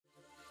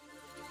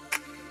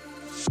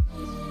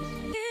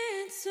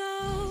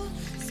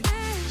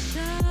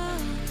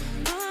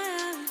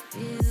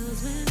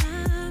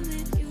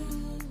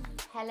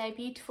my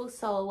beautiful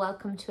soul,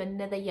 welcome to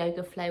another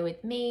yoga flow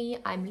with me.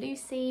 I'm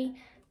Lucy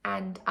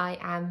and I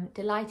am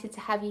delighted to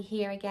have you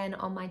here again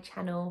on my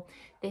channel.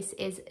 This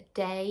is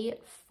day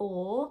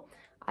 4,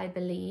 I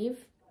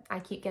believe. I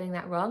keep getting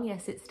that wrong.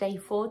 Yes, it's day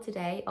 4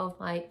 today of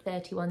my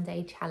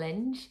 31-day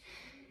challenge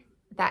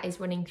that is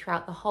running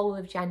throughout the whole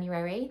of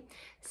January.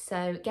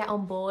 So get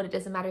on board. It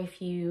doesn't matter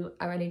if you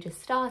are only just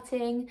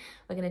starting.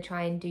 We're going to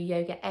try and do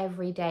yoga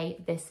every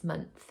day this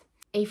month.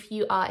 If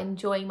you are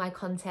enjoying my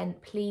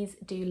content, please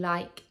do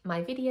like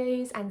my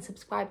videos and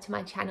subscribe to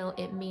my channel.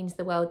 It means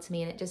the world to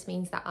me, and it just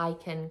means that I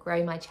can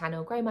grow my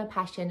channel, grow my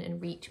passion and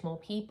reach more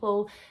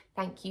people.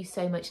 Thank you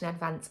so much in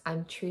advance.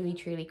 I'm truly,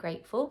 truly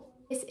grateful.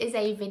 This is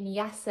a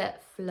Vinyasa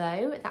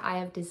flow that I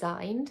have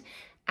designed,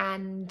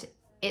 and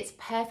it's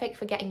perfect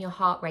for getting your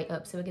heart rate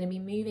up. So we're going to be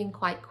moving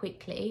quite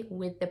quickly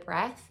with the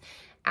breath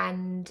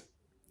and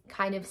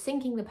kind of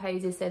syncing the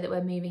poses so that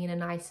we're moving in a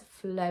nice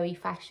flowy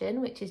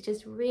fashion, which is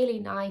just really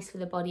nice for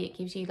the body. It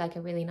gives you like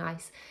a really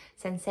nice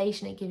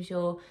sensation. It gives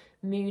your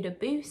mood a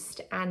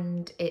boost,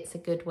 and it's a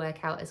good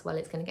workout as well.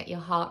 It's going to get your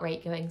heart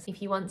rate going. So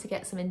if you want to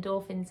get some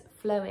endorphins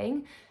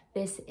flowing,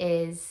 this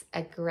is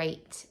a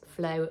great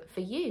flow for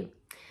you.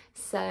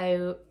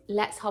 So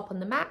let's hop on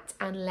the mat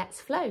and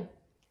let's flow.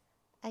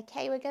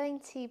 Okay, we're going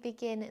to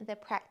begin the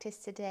practice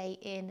today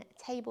in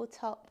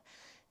tabletop.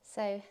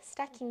 So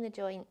stacking the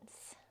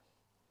joints,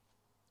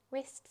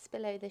 wrists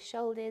below the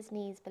shoulders,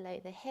 knees below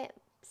the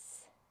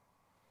hips,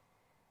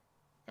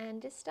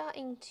 and just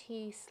starting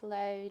to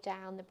slow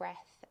down the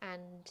breath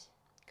and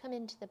come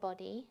into the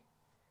body.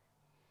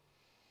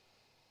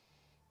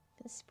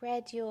 And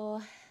spread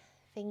your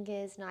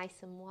fingers nice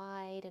and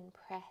wide and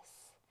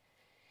press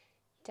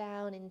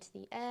down into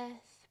the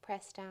earth,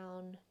 press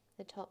down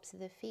the tops of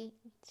the feet.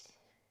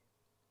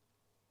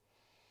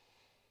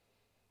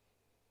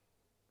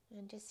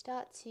 And just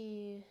start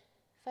to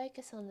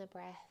focus on the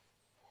breath.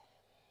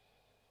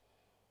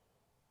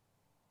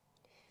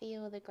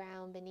 Feel the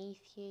ground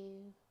beneath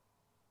you.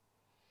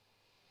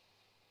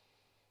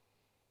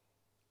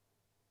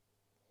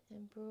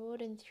 And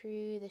broaden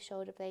through the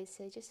shoulder blades.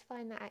 So just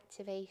find that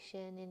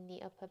activation in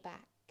the upper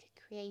back,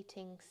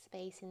 creating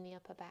space in the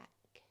upper back.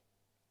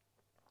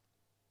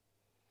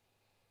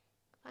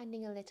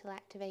 Finding a little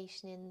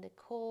activation in the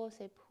core,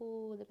 so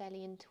pull the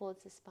belly in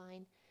towards the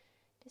spine.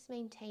 Just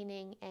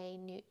maintaining a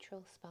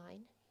neutral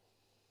spine.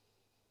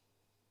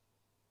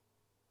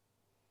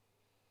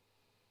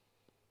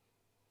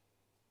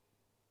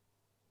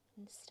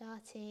 And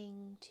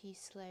starting to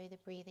slow the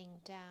breathing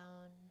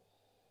down.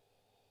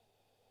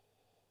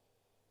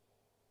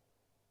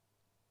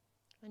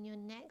 On your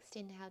next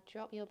inhale,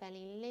 drop your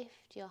belly,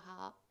 lift your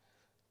heart,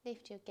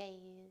 lift your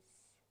gaze.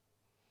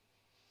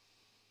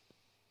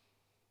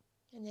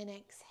 And then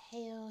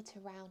exhale to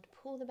round,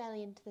 pull the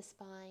belly into the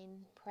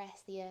spine,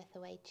 press the earth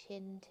away,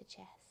 chin to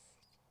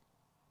chest.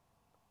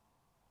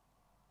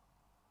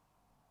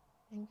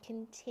 And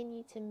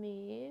continue to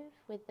move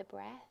with the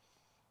breath.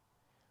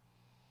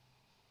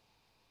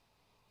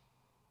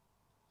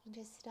 And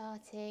just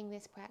starting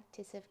this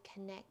practice of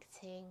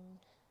connecting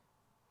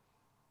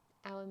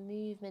our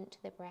movement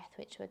to the breath,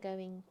 which we're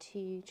going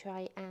to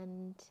try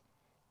and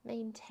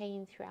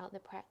maintain throughout the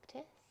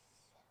practice.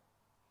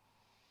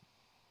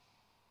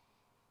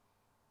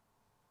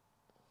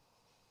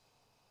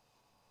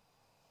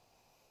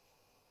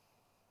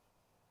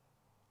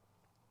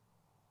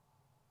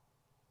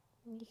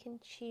 You can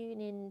tune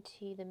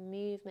into the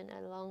movement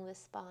along the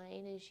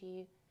spine as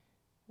you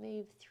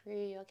move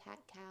through your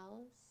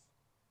cat-cows,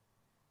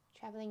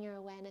 traveling your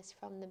awareness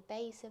from the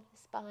base of the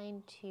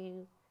spine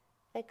to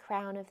the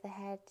crown of the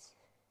head.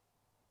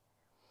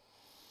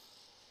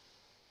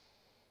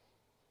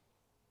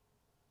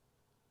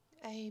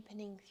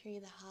 Opening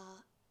through the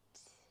heart.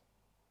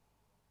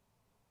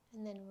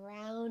 And then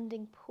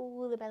rounding,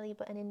 pull the belly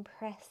button in,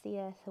 press the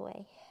earth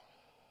away.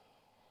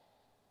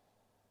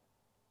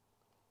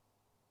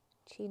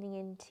 Tuning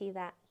into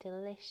that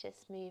delicious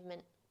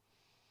movement.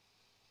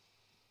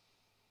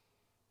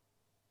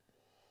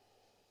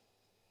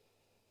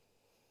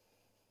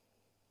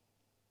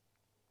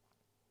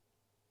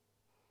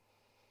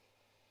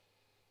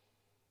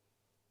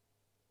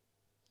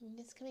 And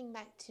just coming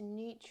back to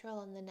neutral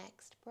on the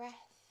next breath.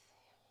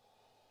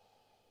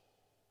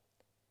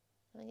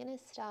 We're going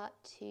to start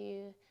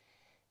to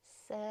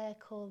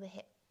circle the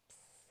hips.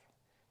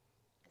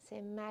 So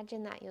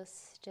imagine that you're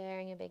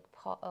stirring a big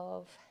pot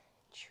of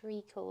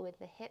treacle with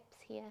the hips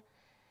here.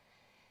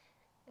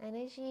 And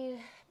as you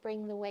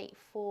bring the weight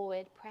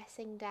forward,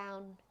 pressing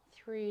down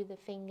through the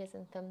fingers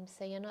and thumbs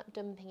so you're not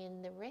dumping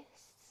in the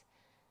wrists.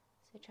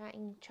 So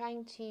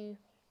trying to,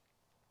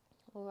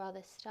 or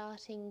rather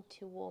starting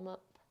to warm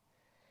up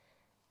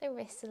the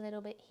wrists a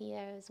little bit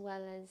here, as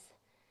well as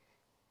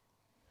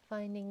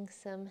finding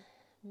some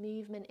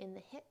movement in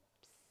the hips.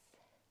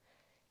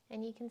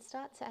 And you can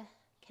start to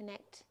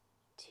connect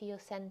to your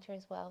center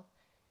as well.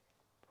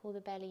 Pull the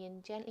belly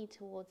in gently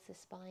towards the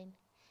spine.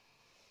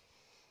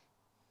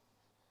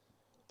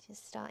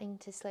 Just starting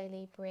to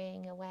slowly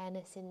bring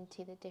awareness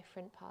into the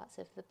different parts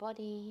of the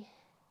body.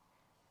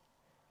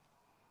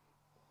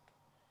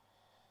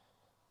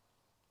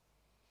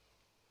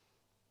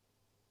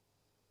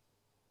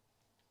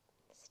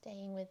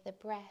 Staying with the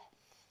breath.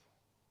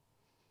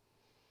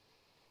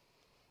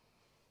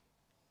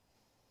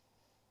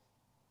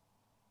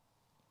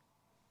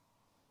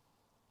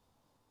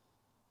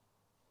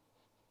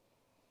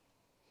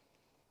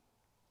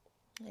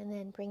 And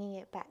then bringing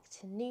it back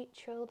to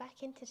neutral,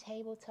 back into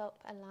tabletop,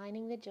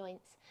 aligning the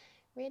joints.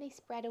 Really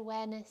spread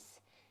awareness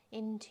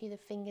into the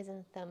fingers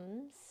and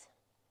thumbs.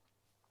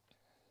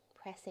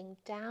 Pressing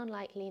down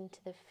lightly into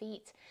the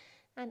feet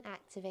and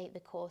activate the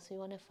core. So we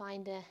want to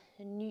find a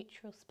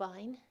neutral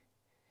spine.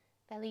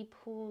 Belly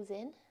pulls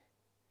in.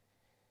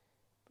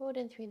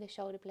 Broaden through the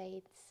shoulder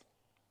blades.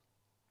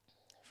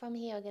 From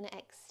here we're going to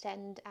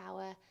extend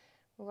our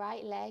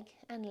right leg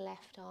and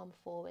left arm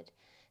forward.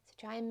 So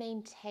try and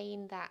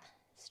maintain that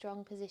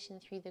strong position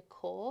through the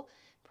core.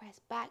 Press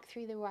back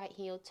through the right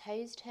heel,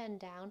 toes turned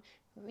down,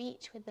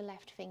 reach with the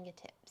left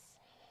fingertips.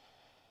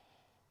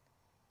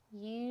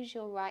 Use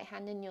your right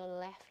hand and your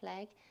left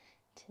leg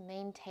to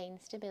maintain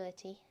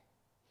stability.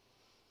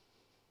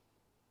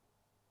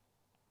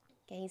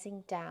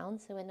 Gazing down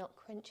so we're not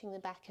crunching the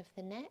back of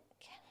the neck.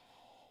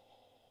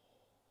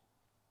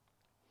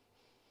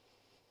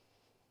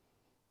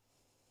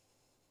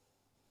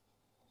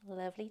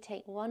 Lovely,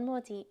 take one more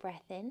deep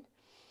breath in.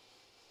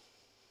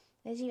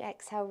 As you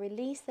exhale,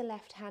 release the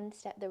left hand,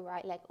 step the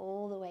right leg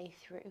all the way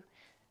through.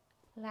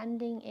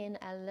 Landing in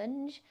a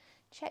lunge.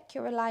 Check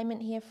your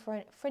alignment here,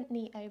 front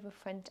knee over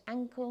front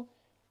ankle.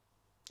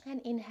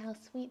 And inhale,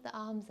 sweep the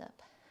arms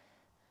up.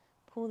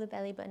 Pull the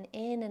belly button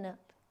in and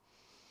up.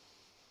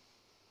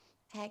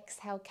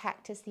 Exhale,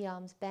 cactus the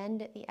arms,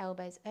 bend at the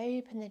elbows,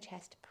 open the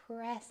chest,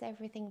 press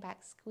everything back,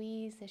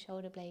 squeeze the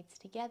shoulder blades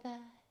together.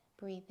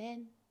 Breathe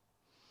in.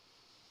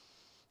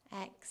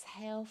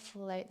 Exhale,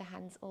 float the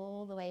hands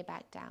all the way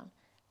back down.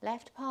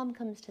 Left palm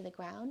comes to the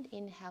ground.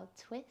 Inhale,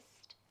 twist.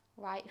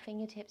 Right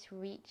fingertips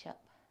reach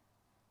up.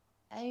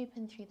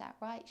 Open through that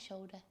right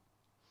shoulder.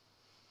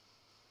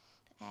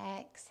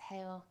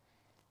 Exhale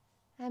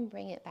and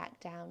bring it back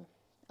down.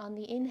 On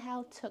the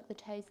inhale, tuck the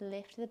toes,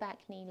 lift the back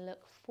knee,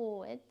 look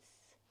forwards.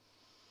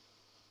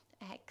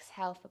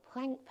 Exhale for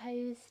plank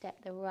pose.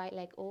 Step the right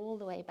leg all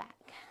the way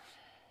back.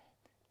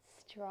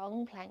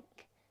 Strong plank.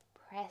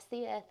 Press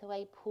the earth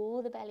away,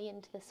 pull the belly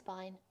into the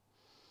spine.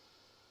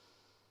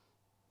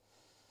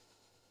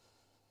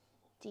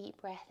 Deep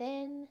breath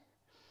in.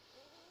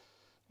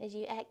 As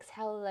you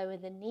exhale, lower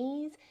the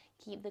knees,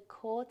 keep the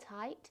core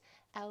tight,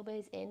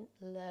 elbows in,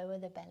 lower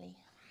the belly.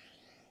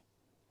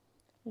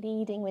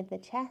 Leading with the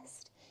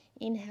chest.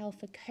 Inhale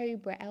for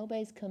cobra,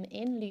 elbows come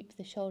in, loop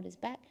the shoulders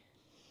back.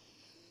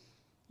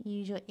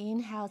 Use your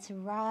inhale to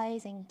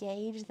rise,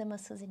 engage the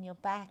muscles in your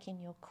back,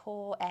 in your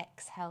core.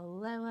 Exhale,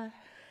 lower.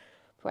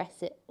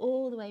 Press it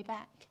all the way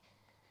back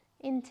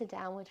into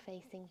downward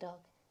facing dog.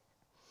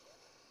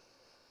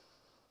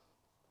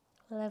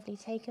 Lovely,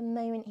 take a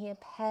moment here,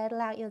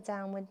 pedal out your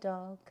downward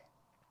dog.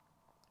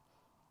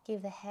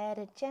 Give the head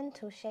a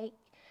gentle shake,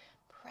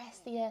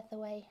 press the earth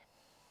away.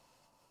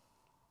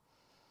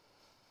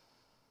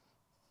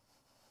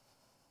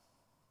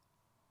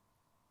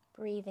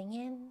 Breathing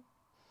in.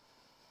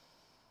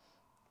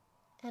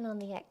 And on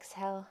the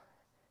exhale,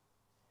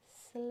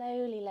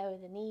 slowly lower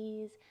the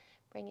knees.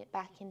 Bring it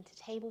back into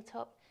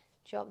tabletop.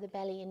 Drop the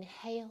belly,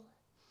 inhale.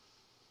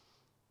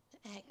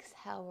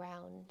 Exhale,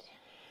 round.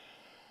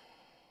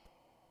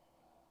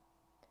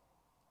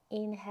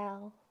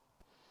 Inhale.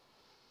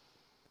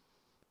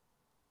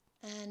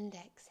 And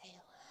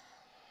exhale.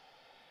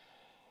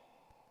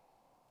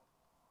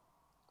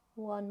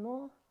 One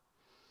more.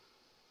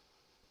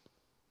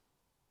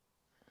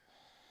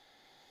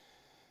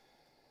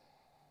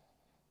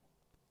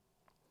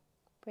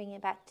 Bring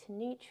it back to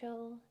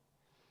neutral.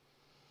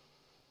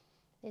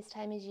 This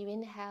time as you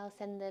inhale,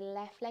 send the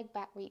left leg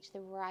back, reach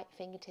the right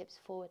fingertips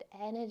forward.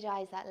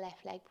 Energize that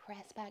left leg,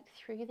 press back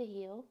through the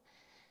heel.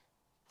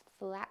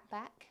 Flat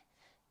back,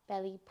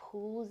 belly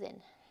pulls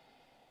in.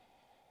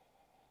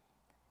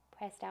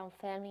 Press down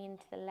firmly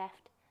into the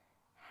left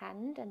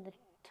hand and the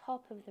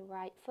top of the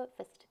right foot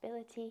for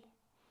stability.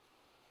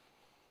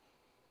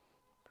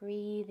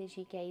 Breathe as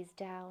you gaze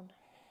down.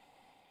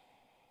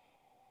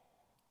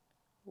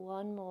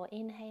 One more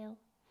inhale.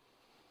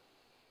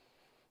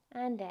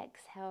 And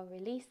exhale,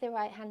 release the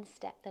right hand,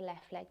 step the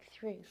left leg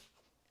through.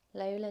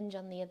 Low lunge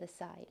on the other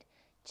side.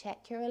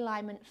 Check your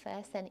alignment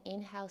first, then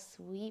inhale,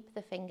 sweep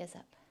the fingers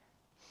up.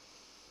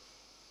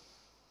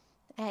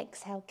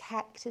 Exhale,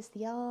 cactus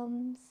the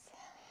arms.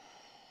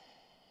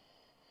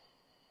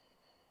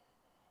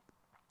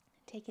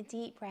 Take a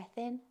deep breath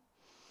in.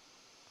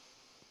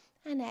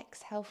 And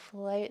exhale,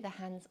 float the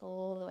hands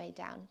all the way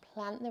down.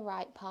 Plant the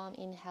right palm,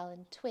 inhale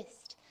and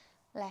twist.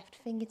 Left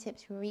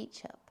fingertips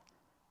reach up.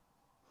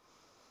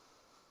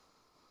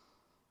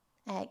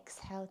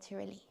 Exhale to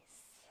release.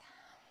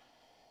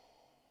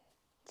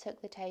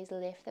 Tuck the toes,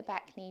 lift the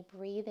back knee,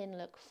 breathe in,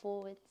 look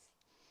forwards.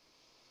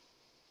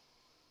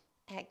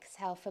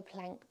 Exhale for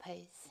plank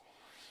pose.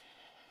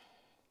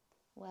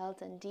 Well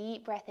done.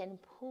 Deep breath in,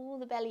 pull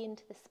the belly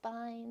into the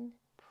spine,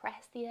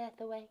 press the earth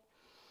away.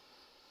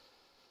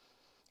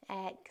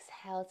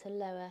 Exhale to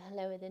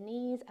lower the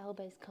knees,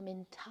 elbows come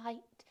in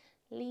tight,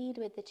 lead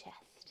with the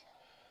chest.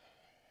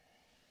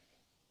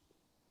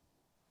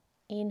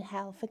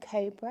 Inhale for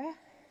cobra.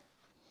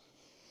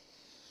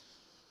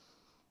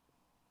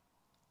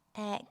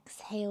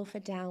 Exhale for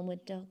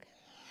downward dog.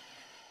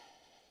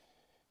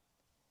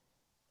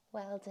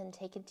 Well done.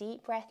 Take a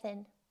deep breath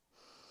in.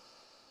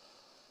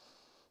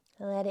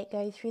 Let it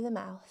go through the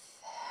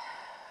mouth.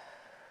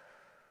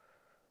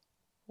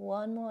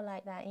 One more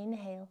like that.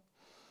 Inhale.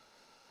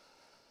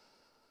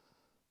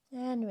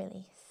 And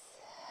release.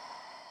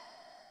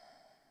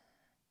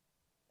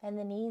 Bend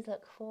the knees,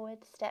 look forward,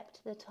 step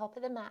to the top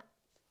of the mat,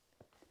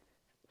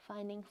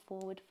 finding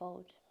forward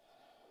fold.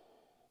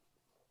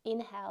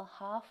 Inhale,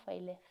 halfway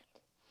lift.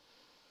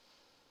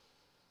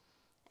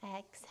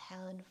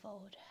 Exhale and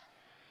fold.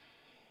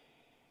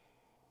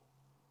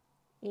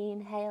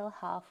 Inhale,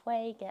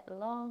 halfway, get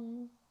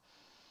long.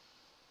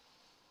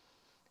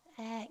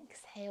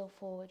 Exhale,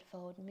 forward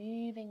fold,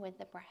 moving with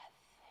the breath.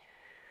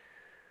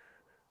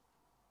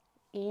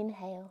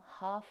 Inhale,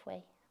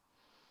 halfway.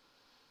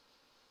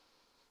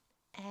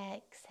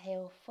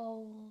 Exhale,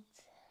 fold.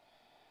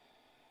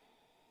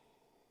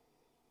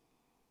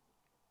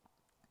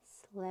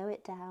 Slow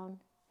it down.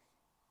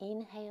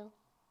 Inhale.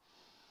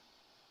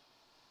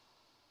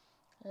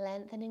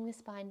 Lengthening the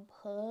spine,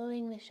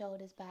 pulling the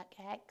shoulders back.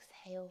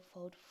 Exhale,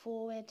 fold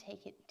forward,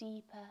 take it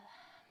deeper.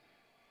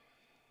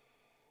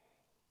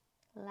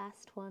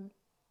 Last one.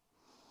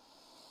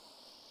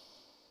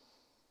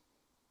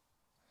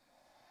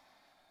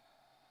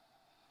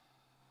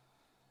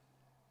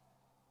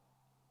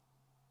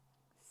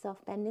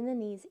 Soft bend in the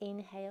knees,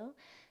 inhale.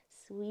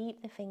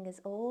 Sweep the fingers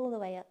all the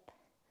way up.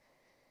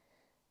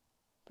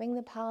 Bring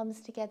the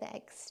palms together,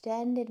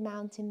 extended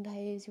mountain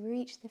pose.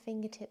 Reach the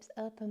fingertips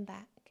up and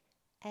back.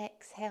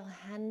 Exhale,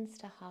 hands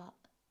to heart.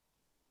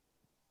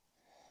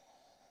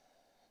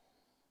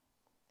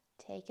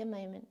 Take a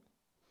moment.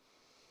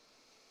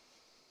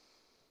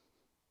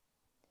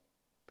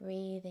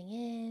 Breathing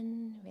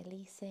in,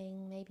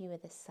 releasing, maybe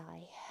with a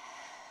sigh.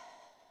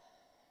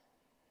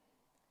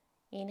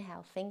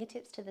 Inhale,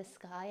 fingertips to the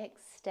sky,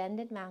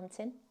 extended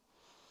mountain.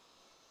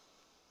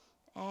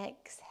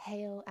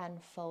 Exhale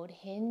and fold.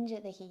 Hinge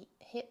at the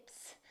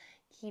hips.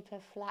 Keep a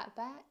flat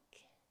back.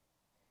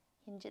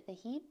 Hinge at the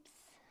hips.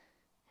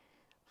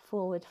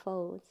 Forward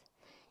fold.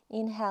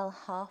 Inhale,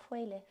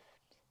 halfway lift.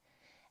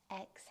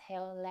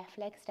 Exhale, left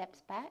leg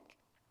steps back.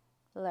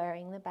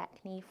 Lowering the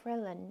back knee for a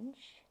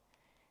lunge.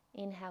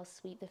 Inhale,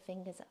 sweep the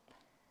fingers up.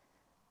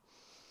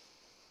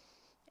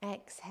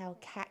 Exhale,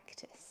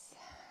 cactus.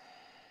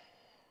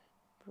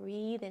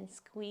 Breathe and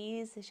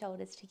squeeze the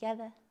shoulders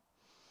together.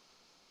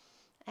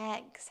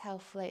 Exhale,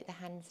 float the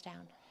hands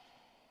down.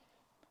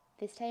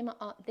 This time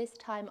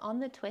on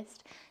the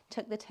twist,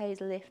 tuck the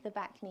toes, lift the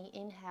back knee.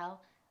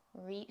 Inhale,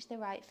 reach the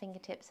right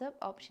fingertips up.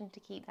 Option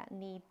to keep that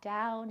knee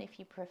down if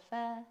you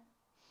prefer.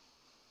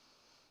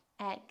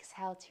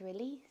 Exhale to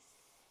release.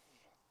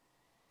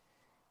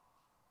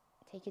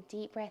 Take a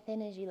deep breath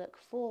in as you look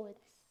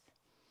forwards.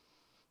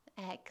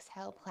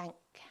 Exhale, plank.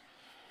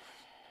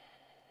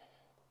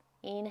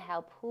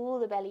 Inhale, pull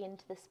the belly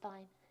into the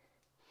spine.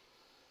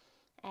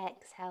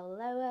 Exhale,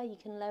 lower. You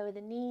can lower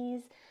the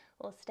knees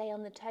or stay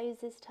on the toes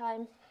this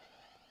time.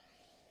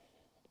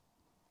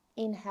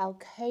 Inhale,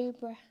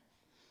 cobra.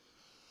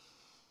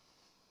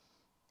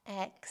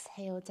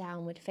 Exhale,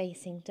 downward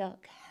facing dog.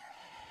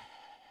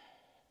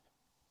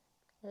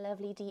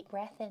 Lovely deep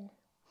breath in.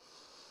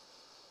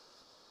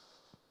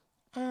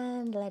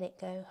 And let it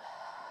go.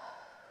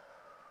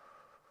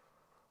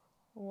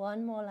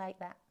 One more like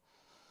that.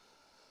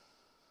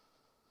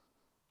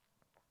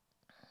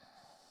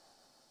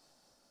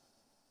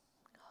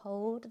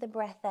 Hold the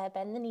breath there,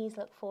 bend the knees,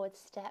 look forward,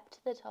 step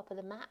to the top of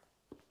the mat.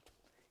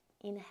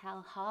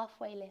 Inhale,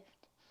 halfway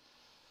lift.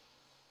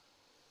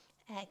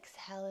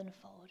 Exhale and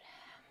fold.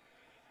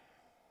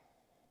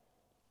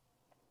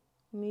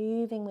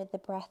 Moving with the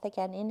breath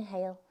again,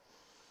 inhale.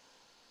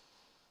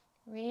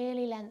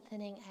 Really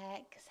lengthening,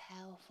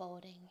 exhale,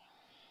 folding.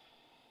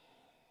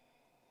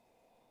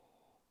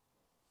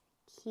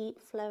 Keep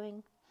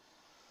flowing.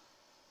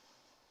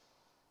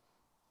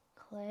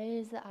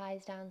 Close the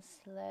eyes down,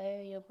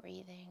 slow your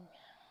breathing.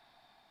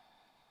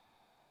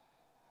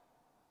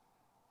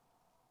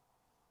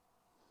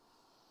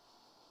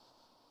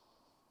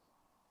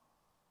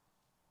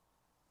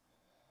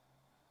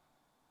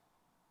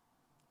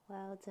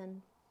 Well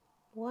done.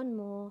 One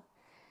more.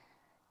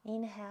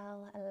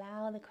 Inhale,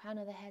 allow the crown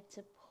of the head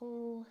to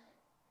pull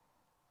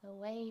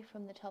away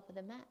from the top of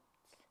the mat.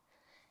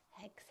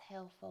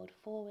 Exhale, fold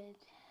forward.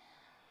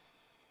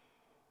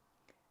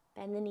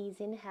 Bend the knees,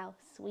 inhale,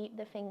 sweep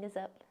the fingers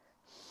up.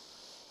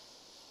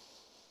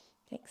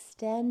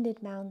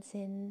 Extended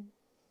mountain.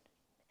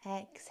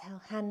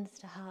 Exhale, hands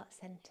to heart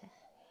center.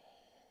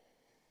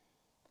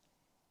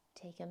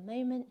 Take a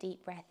moment,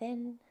 deep breath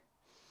in.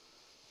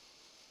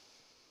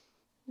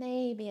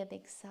 Maybe a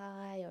big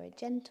sigh or a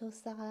gentle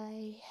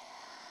sigh.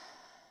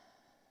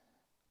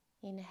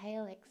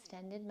 Inhale,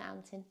 extended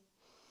mountain.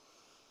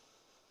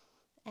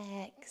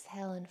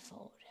 Exhale and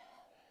fold.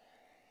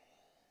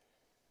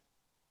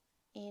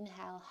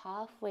 Inhale,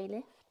 halfway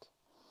lift.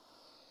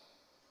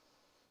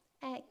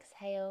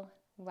 Exhale,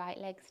 right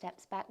leg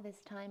steps back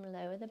this time,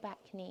 lower the back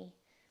knee.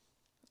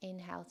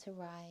 Inhale to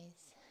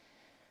rise.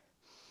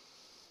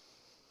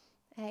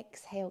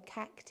 Exhale,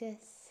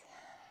 cactus.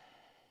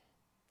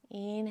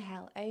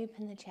 Inhale,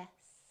 open the chest.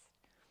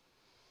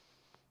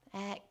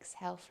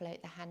 Exhale,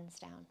 float the hands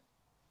down.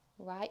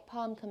 Right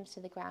palm comes to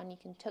the ground. You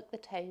can tuck the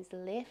toes,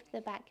 lift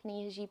the back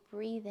knee as you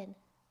breathe in.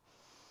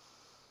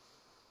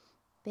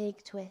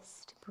 Big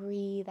twist,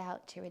 breathe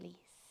out to release.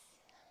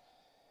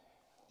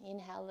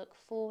 Inhale, look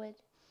forward.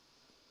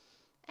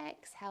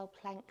 Exhale,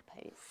 plank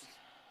pose.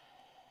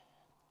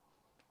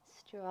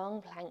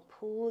 Strong plank,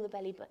 pull the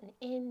belly button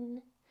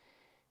in.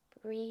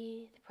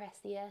 Breathe, press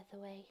the earth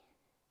away.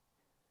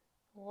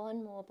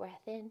 One more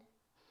breath in.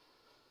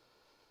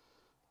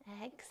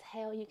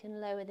 Exhale, you can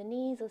lower the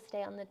knees or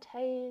stay on the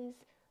toes.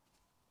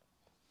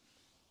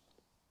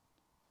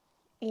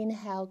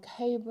 Inhale,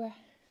 cobra.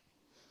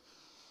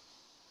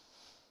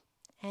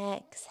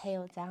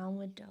 Exhale,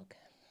 downward dog.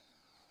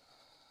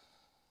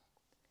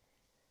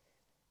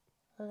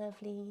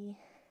 Lovely.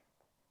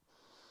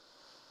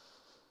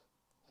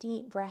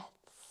 Deep breaths.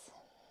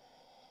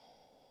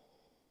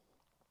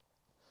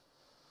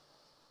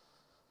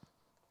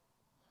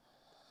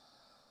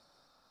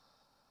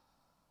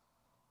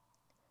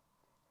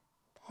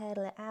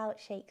 Pedal it out,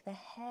 shake the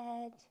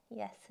head,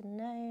 yes and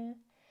no.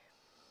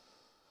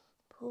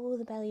 Pull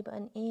the belly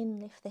button in,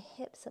 lift the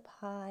hips up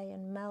high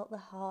and melt the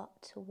heart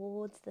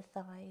towards the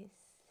thighs.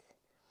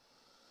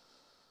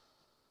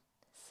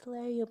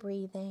 Slow your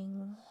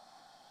breathing.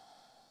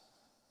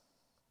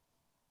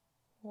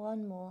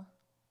 One more.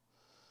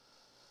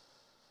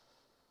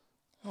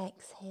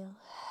 Exhale.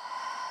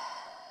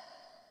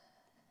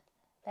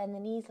 Bend the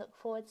knees, look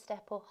forward,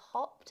 step or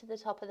hop to the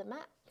top of the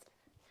mat.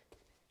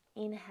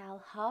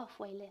 Inhale,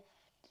 halfway lift.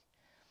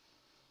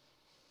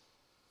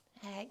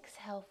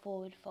 Exhale,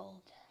 forward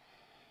fold.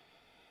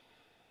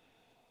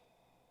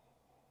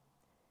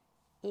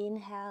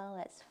 Inhale,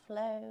 let's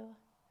flow.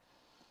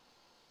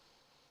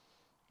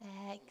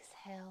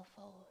 Exhale,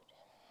 fold.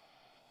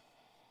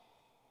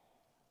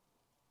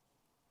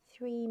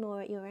 3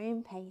 more at your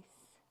own pace.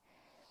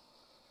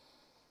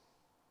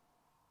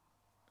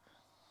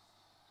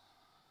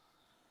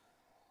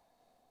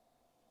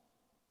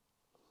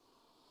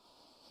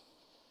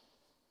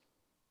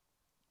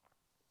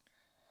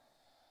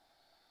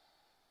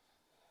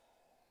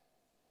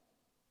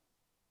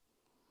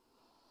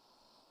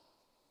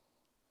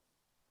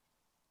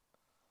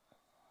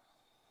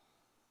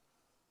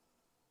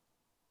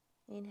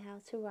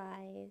 Inhale to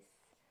rise,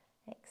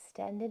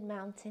 extended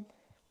mountain.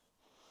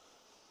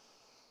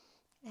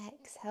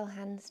 Exhale,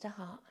 hands to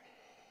heart.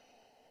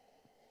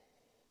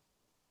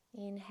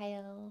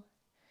 Inhale,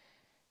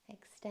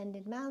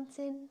 extended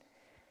mountain.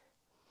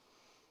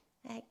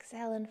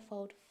 Exhale and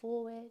fold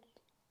forward.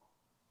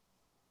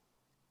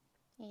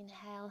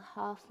 Inhale,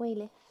 halfway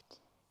lift.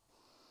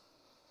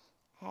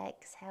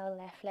 Exhale,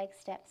 left leg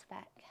steps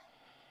back.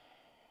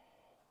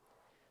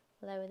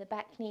 Lower the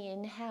back knee,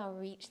 inhale,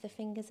 reach the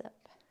fingers up.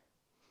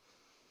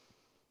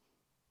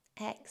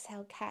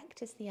 Exhale,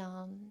 cactus the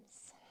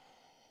arms.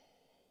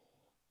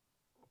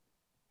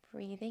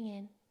 Breathing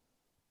in.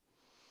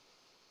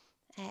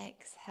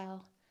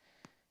 Exhale,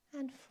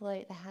 and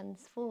float the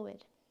hands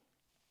forward.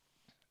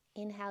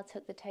 Inhale,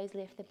 tuck the toes,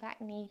 lift the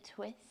back knee,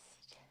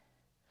 twist.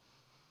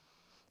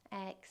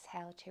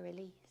 Exhale to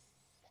release.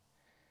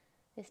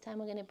 This time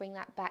we're going to bring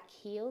that back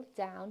heel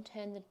down,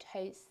 turn the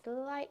toes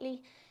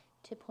slightly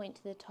to point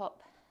to the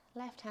top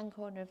left-hand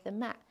corner of the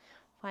mat,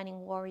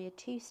 finding warrior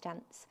 2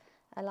 stance,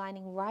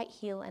 aligning right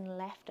heel and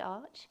left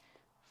arch.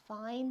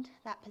 Find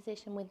that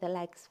position with the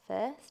legs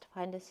first,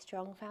 find a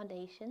strong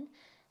foundation,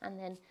 and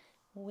then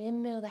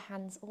windmill the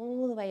hands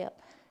all the way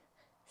up,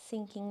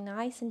 sinking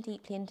nice and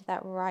deeply into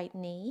that right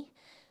knee,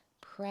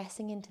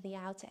 pressing into the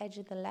outer edge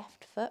of the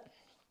left foot.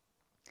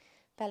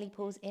 Belly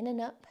pulls in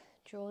and up,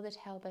 draw the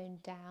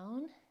tailbone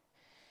down,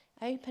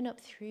 open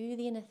up through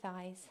the inner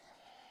thighs,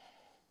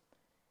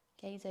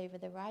 gaze over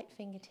the right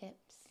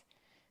fingertips,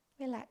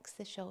 relax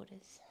the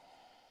shoulders.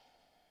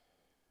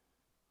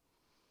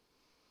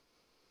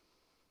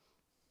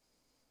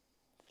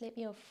 Flip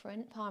your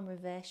front palm,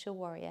 reverse your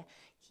warrior.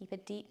 Keep a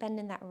deep bend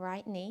in that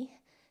right knee,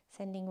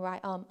 sending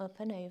right arm up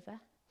and over.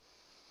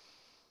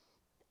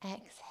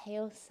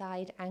 Exhale,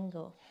 side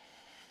angle.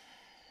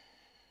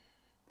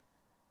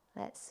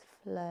 Let's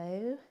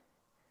flow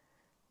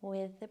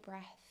with the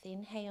breath.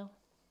 Inhale,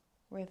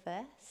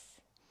 reverse.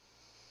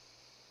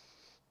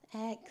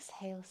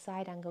 Exhale,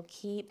 side angle.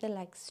 Keep the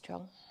legs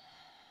strong.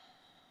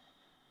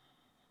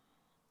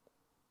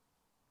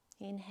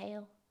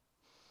 Inhale.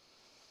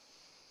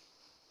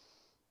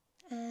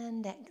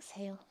 And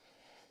exhale.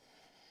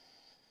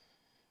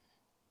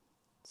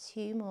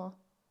 2 more.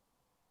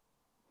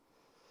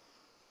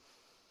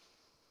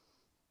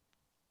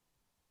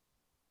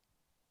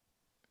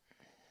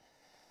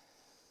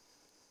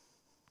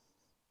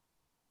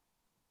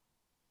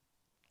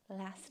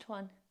 Last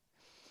one.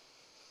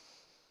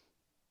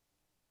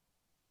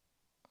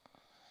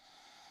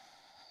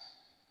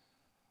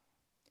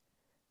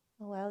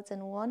 Well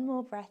done. One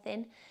more breath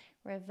in,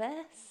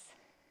 reverse,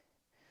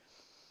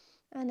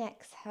 and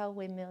exhale,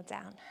 windmill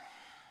down.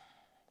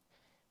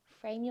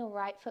 Frame your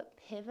right foot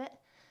pivot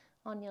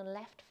on your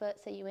left foot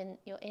so you're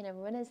in a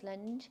runner's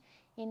lunge.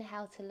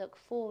 Inhale to look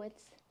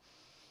forwards.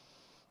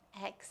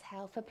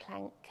 Exhale for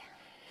plank.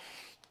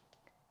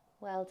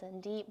 Well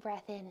done. Deep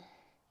breath in.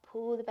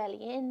 Pull the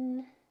belly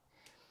in.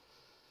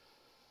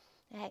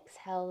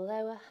 Exhale,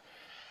 lower.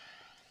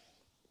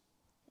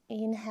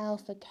 Inhale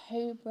for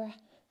cobra.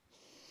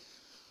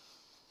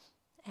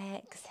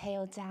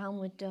 Exhale,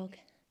 downward dog.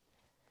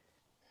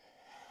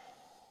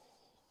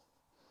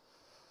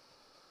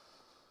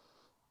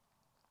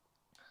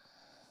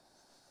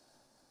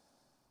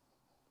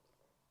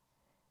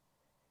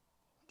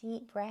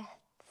 Deep breaths.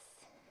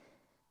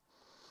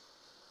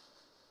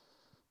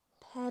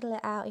 Pedal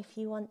it out if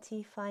you want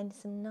to. Find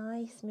some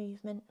nice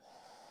movement.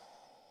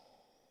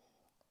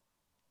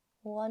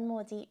 One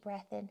more deep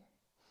breath in.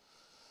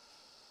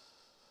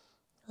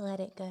 Let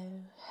it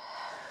go.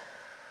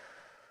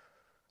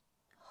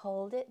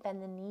 Hold it,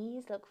 bend the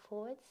knees, look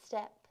forward,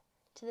 step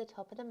to the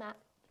top of the mat.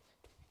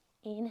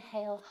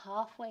 Inhale,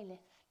 halfway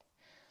lift.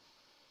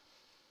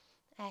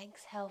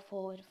 Exhale,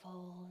 forward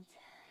fold.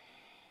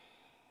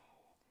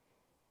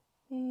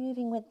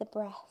 Moving with the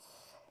breath.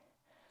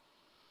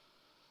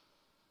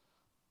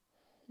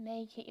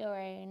 Make it your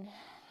own.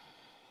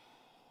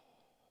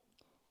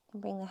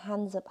 And bring the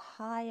hands up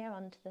higher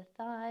onto the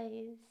thighs.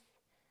 You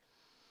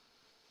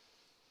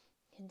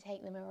can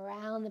take them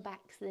around the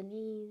backs of the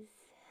knees.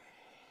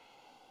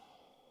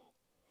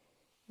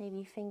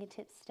 Maybe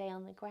fingertips stay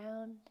on the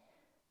ground.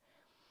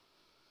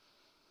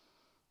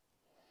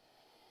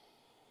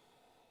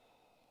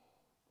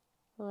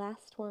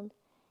 Last one.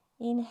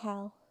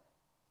 Inhale.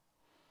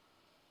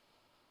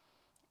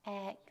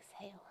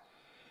 Exhale.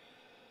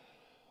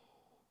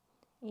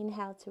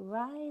 Inhale to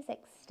rise,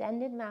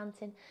 extended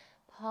mountain.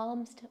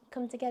 Palms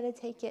come together,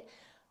 take it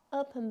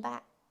up and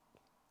back.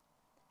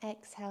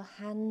 Exhale,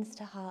 hands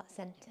to heart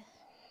center.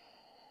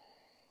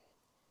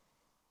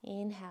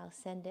 Inhale,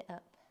 send it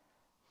up.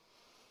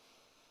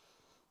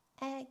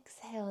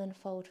 Exhale and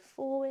fold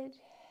forward.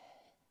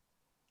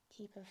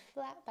 Keep a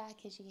flat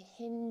back as you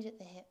hinge at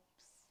the hips.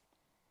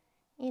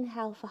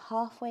 Inhale for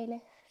halfway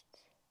lift.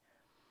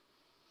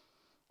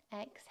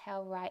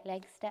 Exhale, right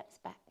leg steps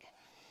back.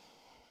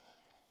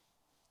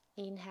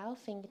 Inhale,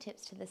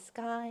 fingertips to the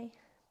sky.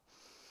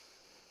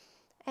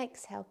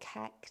 Exhale,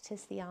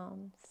 cactus the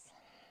arms.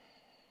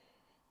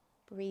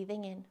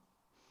 Breathing in.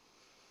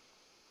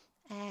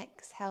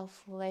 Exhale,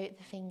 float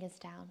the fingers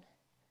down.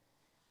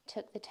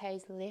 Tuck the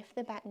toes, lift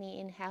the back knee.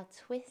 Inhale,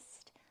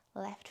 twist.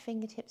 Left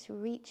fingertips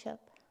reach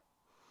up.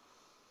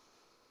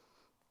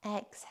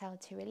 Exhale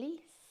to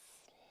release.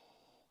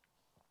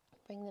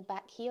 Bring the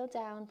back heel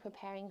down,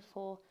 preparing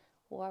for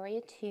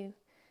warrior two.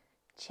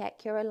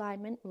 Check your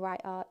alignment, right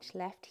arch,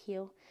 left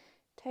heel.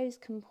 Toes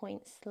can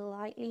point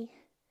slightly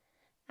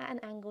at an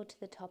angle to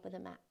the top of the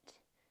mat.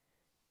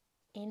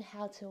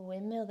 Inhale to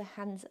windmill the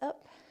hands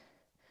up.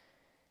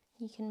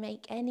 You can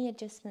make any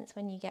adjustments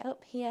when you get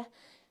up here.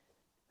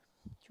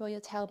 Draw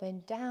your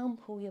tailbone down,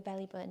 pull your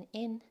belly button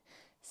in.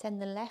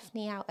 Send the left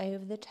knee out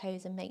over the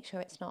toes and make sure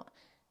it's not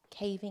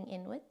caving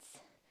inwards.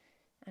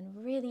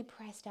 And really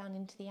press down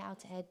into the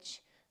outer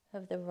edge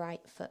of the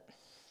right foot.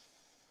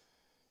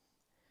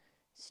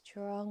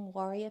 Strong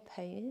warrior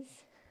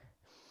pose.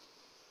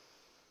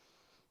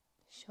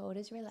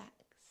 Shoulders relaxed.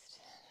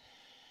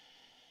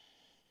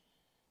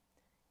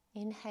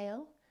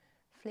 Inhale,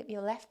 flip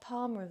your left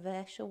palm,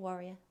 reverse your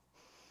warrior.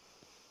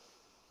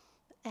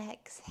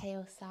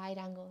 Exhale, side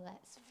angle,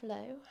 let's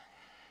flow.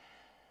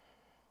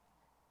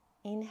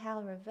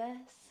 Inhale,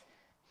 reverse.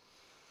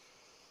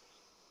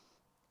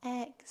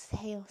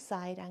 Exhale,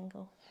 side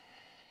angle.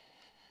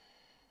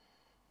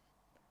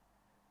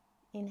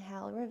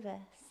 Inhale, reverse.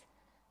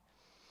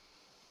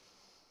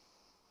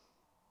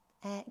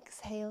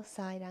 Exhale,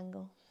 side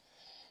angle.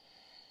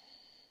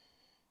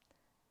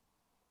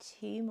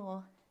 Two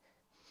more.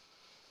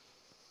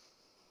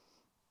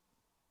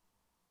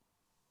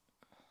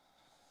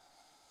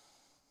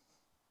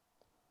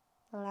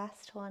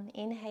 Last one.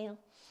 Inhale.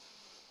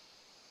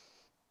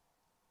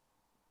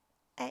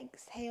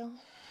 Exhale.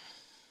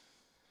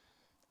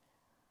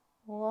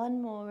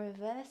 One more.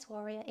 Reverse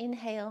warrior.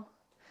 Inhale.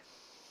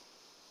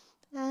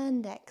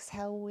 And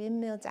exhale.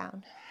 Windmill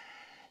down.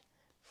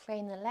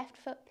 Frame the left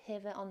foot,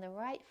 pivot on the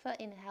right foot.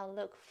 Inhale,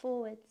 look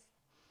forwards.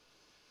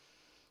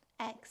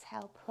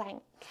 Exhale,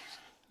 plank.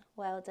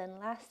 Well done.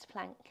 Last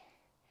plank.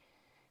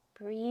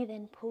 Breathe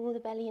in, pull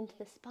the belly into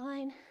the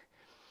spine.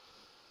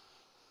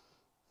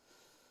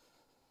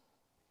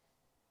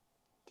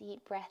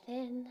 Deep breath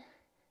in.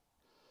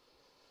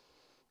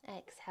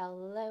 Exhale,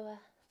 lower.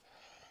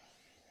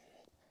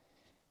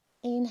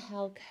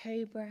 Inhale,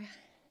 cobra.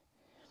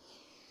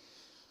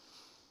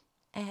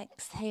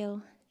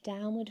 Exhale,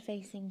 downward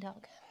facing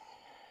dog.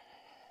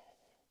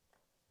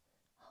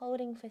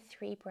 Holding for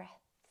 3 breaths.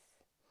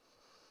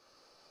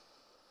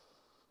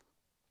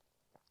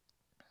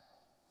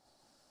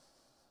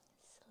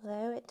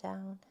 Slow it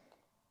down.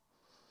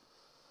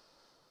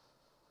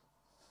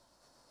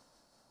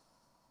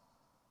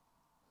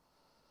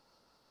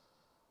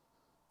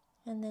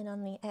 And then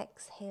on the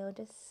exhale,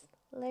 just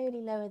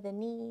slowly lower the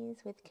knees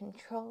with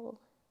control.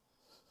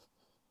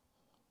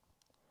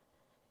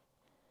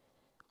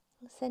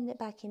 Send it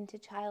back into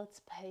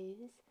child's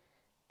pose.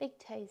 Big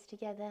toes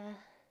together,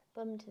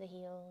 bum to the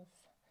heels.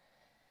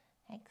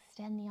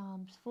 Extend the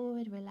arms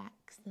forward,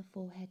 relax the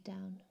forehead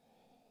down.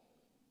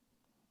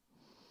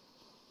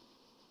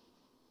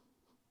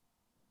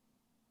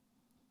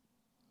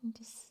 And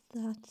just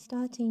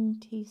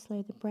starting to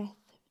slow the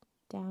breath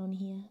down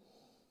here.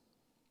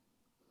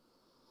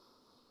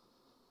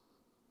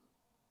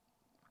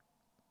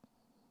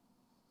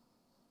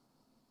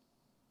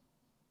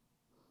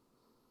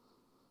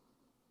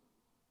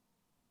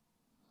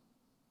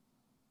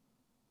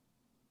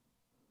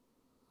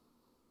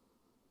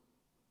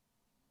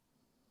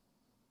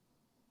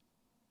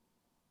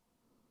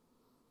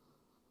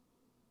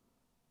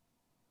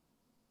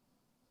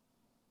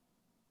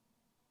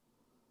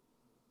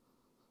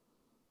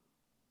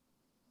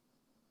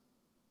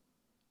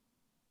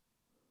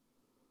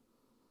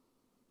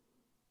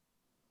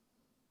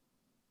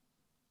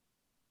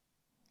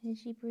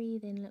 As you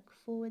breathe in, look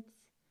forwards.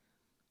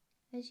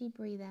 As you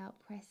breathe out,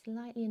 press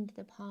lightly into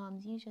the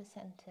palms. Use your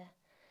center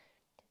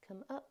to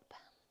come up.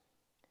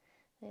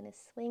 Then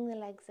swing the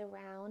legs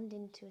around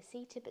into a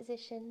seated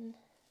position.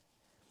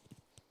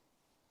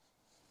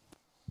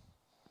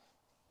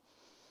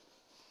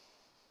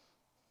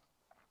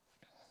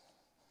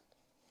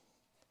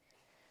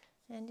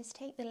 And just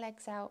take the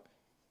legs out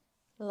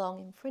long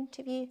in front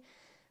of you.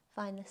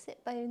 Find the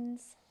sit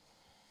bones.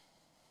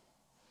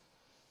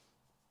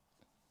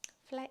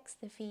 Flex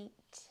the feet.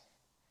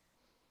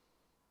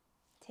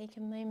 Take a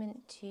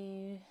moment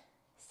to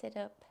sit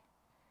up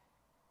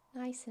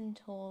nice and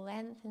tall,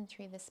 lengthen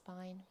through the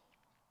spine.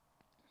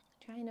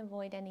 Try and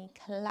avoid any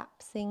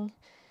collapsing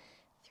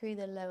through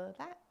the lower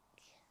back.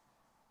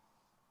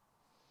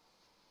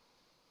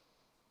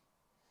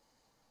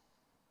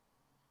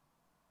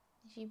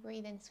 As you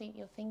breathe in, sweep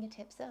your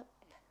fingertips up.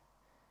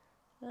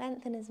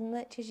 Lengthen as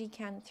much as you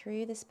can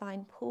through the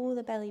spine. Pull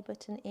the belly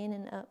button in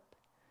and up.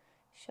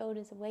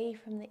 Shoulders away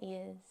from the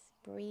ears.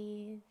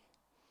 Breathe.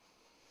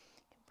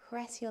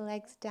 Press your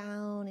legs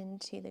down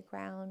into the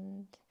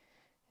ground.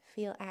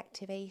 Feel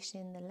activation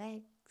in the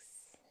legs.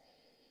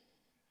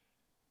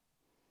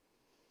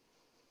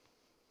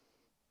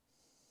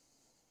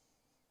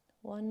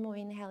 One more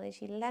inhale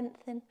as you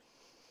lengthen.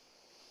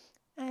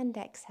 And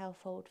exhale,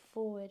 fold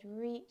forward,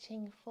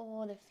 reaching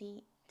for the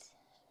feet.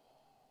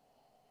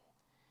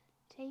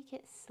 Take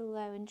it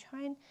slow and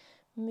try and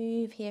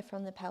move here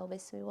from the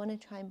pelvis. So we want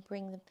to try and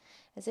bring them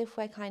as if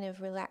we're kind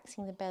of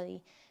relaxing the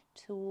belly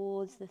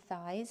towards the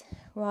thighs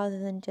rather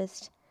than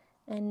just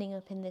ending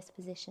up in this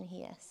position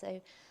here.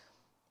 So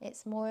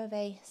it's more of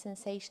a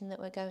sensation that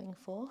we're going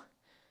for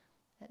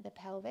at the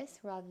pelvis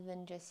rather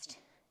than just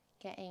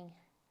getting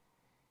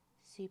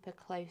super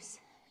close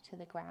to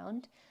the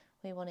ground.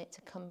 We want it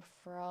to come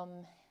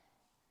from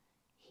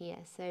here.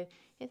 So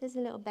if there's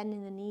a little bend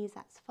in the knees,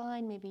 that's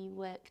fine. Maybe you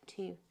work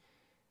to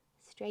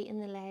straighten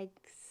the legs.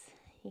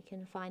 You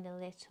can find a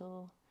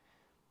little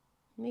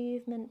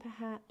movement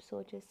perhaps,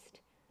 or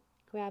just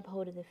grab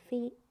hold of the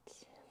feet.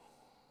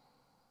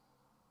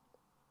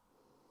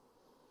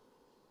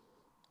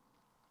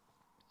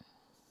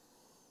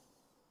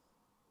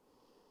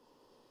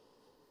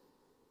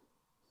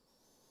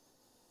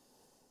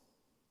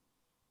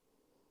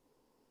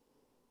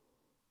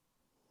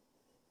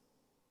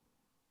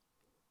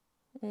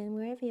 And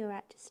wherever you're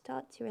at, just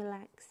start to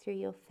relax through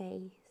your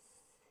face.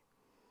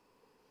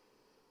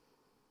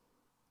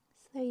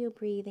 Slow your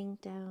breathing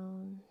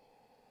down.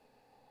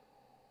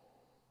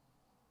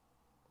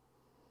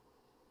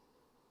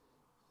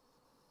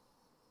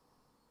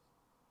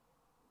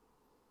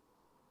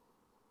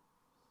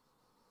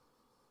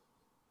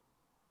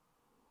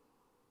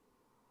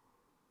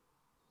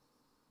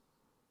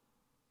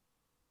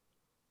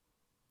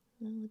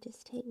 And we'll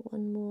just take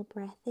one more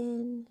breath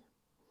in.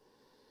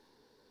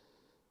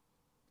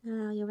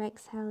 Allow your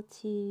exhale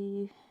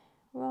to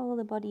roll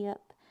the body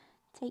up.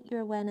 Take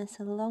your awareness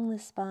along the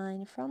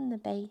spine from the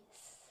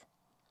base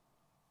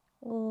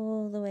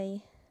all the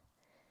way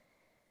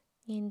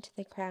into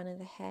the crown of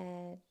the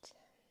head.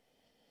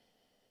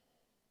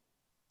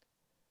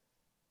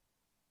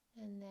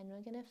 And then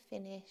we're going to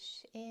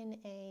finish in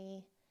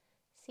a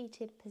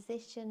seated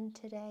position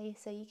today.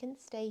 So you can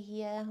stay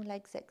here,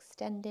 legs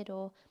extended,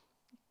 or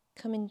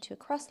come into a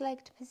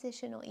cross-legged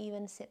position, or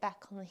even sit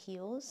back on the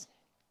heels.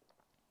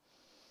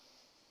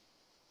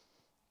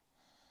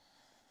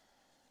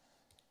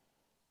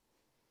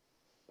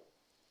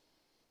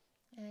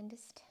 And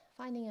just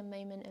finding a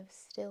moment of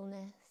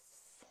stillness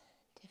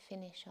to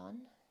finish on.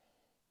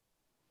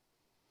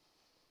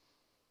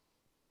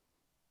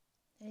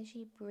 As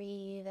you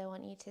breathe, I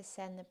want you to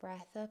send the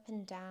breath up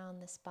and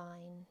down the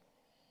spine,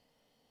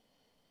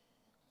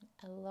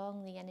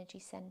 along the energy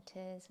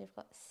centers. We've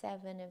got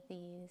 7 of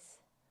these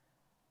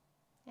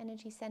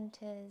energy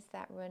centers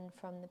that run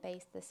from the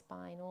base of the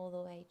spine all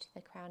the way to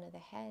the crown of the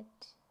head.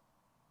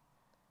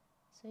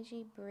 So as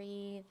you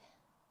breathe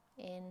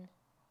in,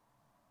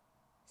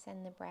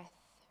 send the breath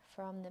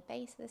from the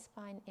base of the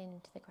spine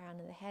into the crown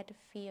of the head.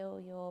 Feel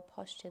your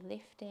posture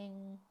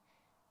lifting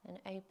and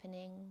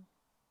opening.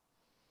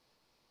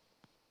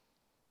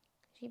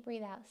 As you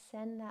breathe out,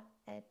 send that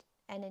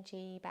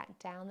energy back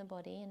down the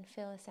body and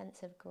feel a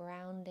sense of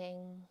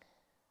grounding,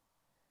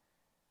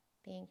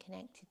 being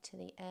connected to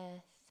the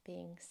earth,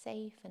 being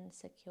safe and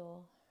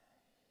secure.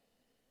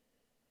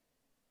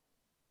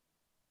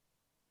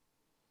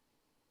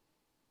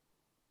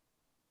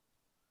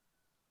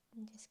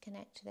 And just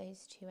connect to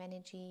those two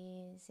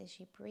energies as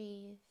you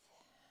breathe.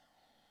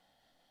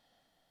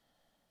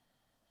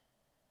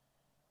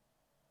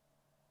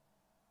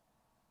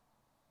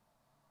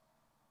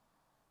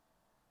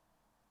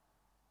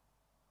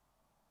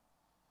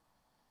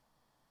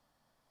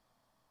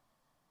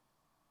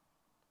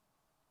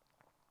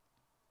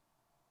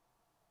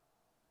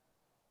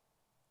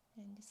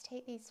 And just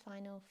take these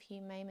final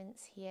few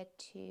moments here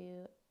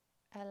to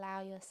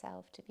allow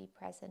yourself to be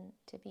present,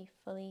 to be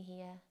fully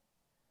here.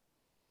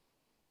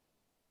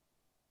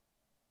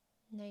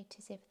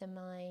 Notice if the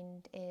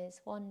mind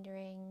is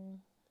wandering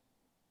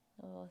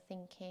or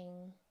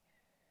thinking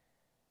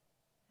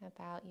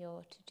about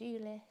your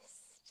to-do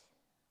list,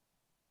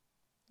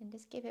 and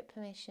just give it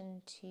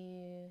permission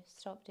to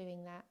stop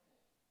doing that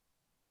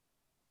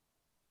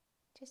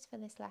just for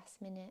this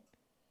last minute.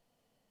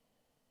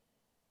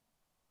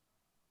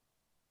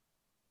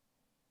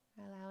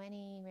 Allow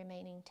any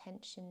remaining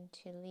tension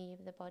to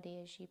leave the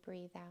body as you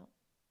breathe out.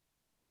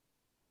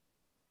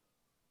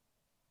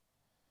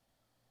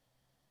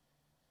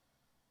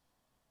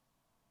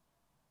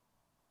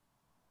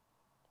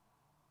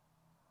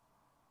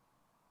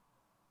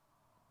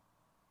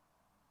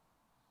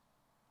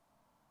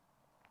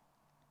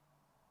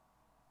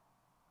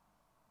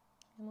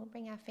 And we'll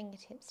bring our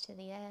fingertips to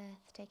the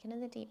earth. Take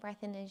another deep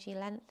breath in as you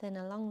lengthen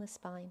along the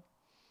spine.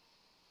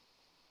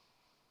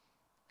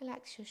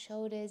 Relax your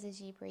shoulders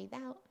as you breathe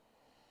out.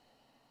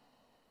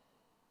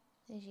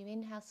 As you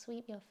inhale,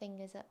 sweep your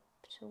fingers up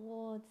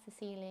towards the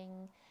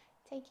ceiling,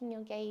 taking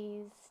your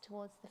gaze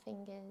towards the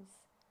fingers.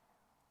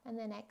 And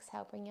then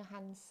exhale, bring your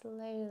hands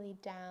slowly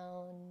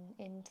down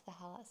into the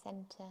heart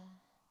center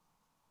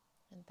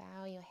and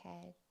bow your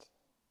head.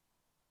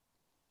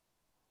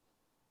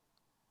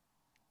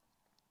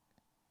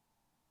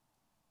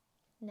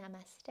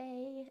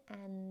 Namaste,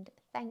 and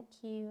thank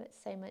you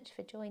so much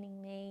for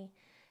joining me.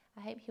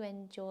 I hope you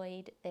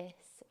enjoyed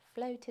this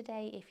flow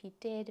today. If you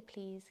did,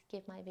 please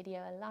give my video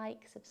a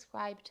like,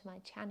 subscribe to my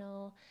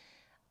channel.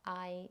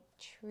 I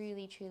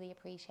truly, truly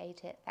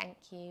appreciate it. Thank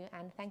you,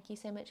 and thank you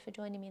so much for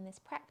joining me in this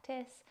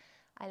practice.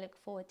 I look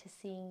forward to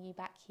seeing you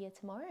back here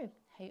tomorrow,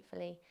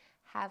 hopefully.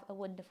 Have a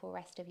wonderful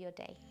rest of your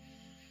day.